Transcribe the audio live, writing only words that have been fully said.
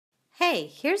Hey,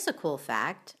 here's a cool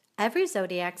fact. Every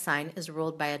zodiac sign is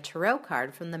ruled by a tarot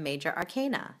card from the Major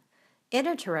Arcana. In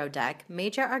a tarot deck,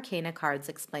 Major Arcana cards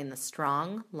explain the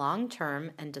strong,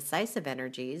 long-term, and decisive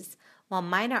energies, while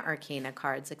Minor Arcana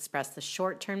cards express the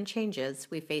short-term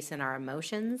changes we face in our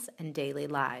emotions and daily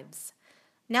lives.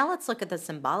 Now let's look at the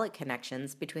symbolic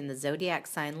connections between the zodiac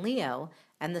sign Leo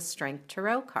and the Strength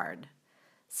Tarot card.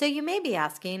 So you may be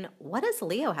asking, what does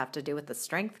Leo have to do with the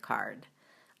Strength card?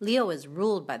 Leo is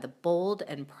ruled by the bold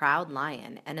and proud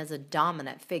lion and is a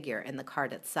dominant figure in the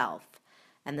card itself.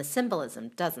 And the symbolism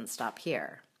doesn't stop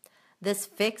here. This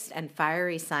fixed and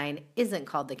fiery sign isn't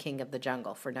called the king of the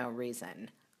jungle for no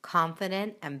reason.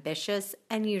 Confident, ambitious,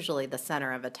 and usually the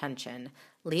center of attention,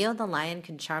 Leo the lion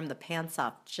can charm the pants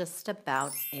off just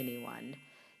about anyone.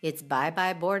 It's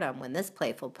bye-bye boredom when this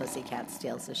playful pussycat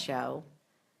steals the show.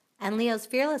 And Leo's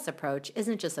fearless approach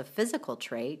isn't just a physical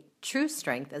trait. True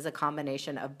strength is a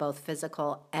combination of both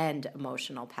physical and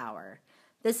emotional power.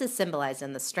 This is symbolized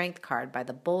in the Strength card by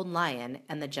the bold lion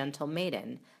and the gentle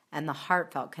maiden, and the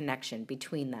heartfelt connection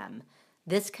between them.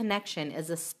 This connection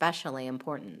is especially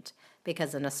important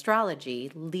because in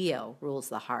astrology, Leo rules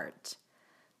the heart.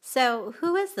 So,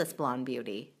 who is this blonde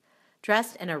beauty?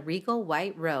 Dressed in a regal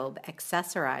white robe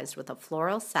accessorized with a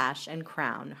floral sash and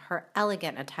crown, her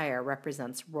elegant attire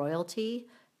represents royalty,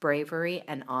 bravery,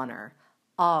 and honor,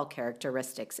 all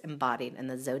characteristics embodied in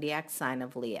the zodiac sign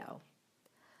of Leo.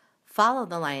 Follow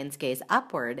the lion's gaze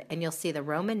upward and you'll see the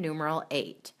Roman numeral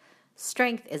 8.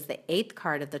 Strength is the 8th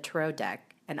card of the tarot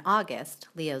deck, and August,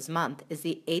 Leo's month, is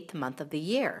the 8th month of the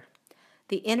year.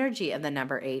 The energy of the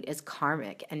number 8 is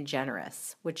karmic and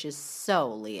generous, which is so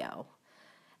Leo.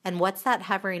 And what's that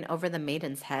hovering over the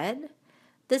maiden's head?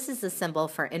 This is the symbol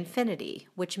for infinity,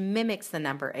 which mimics the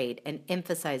number 8 and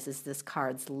emphasizes this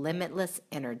card's limitless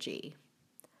energy.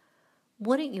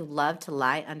 Wouldn't you love to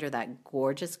lie under that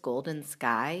gorgeous golden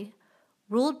sky?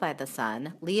 Ruled by the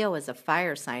sun, Leo is a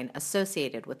fire sign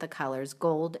associated with the colors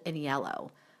gold and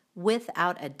yellow.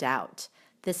 Without a doubt,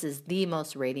 this is the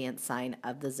most radiant sign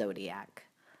of the zodiac.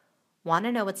 Want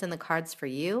to know what's in the cards for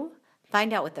you?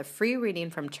 Find out with a free reading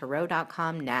from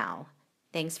Tarot.com now.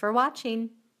 Thanks for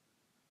watching.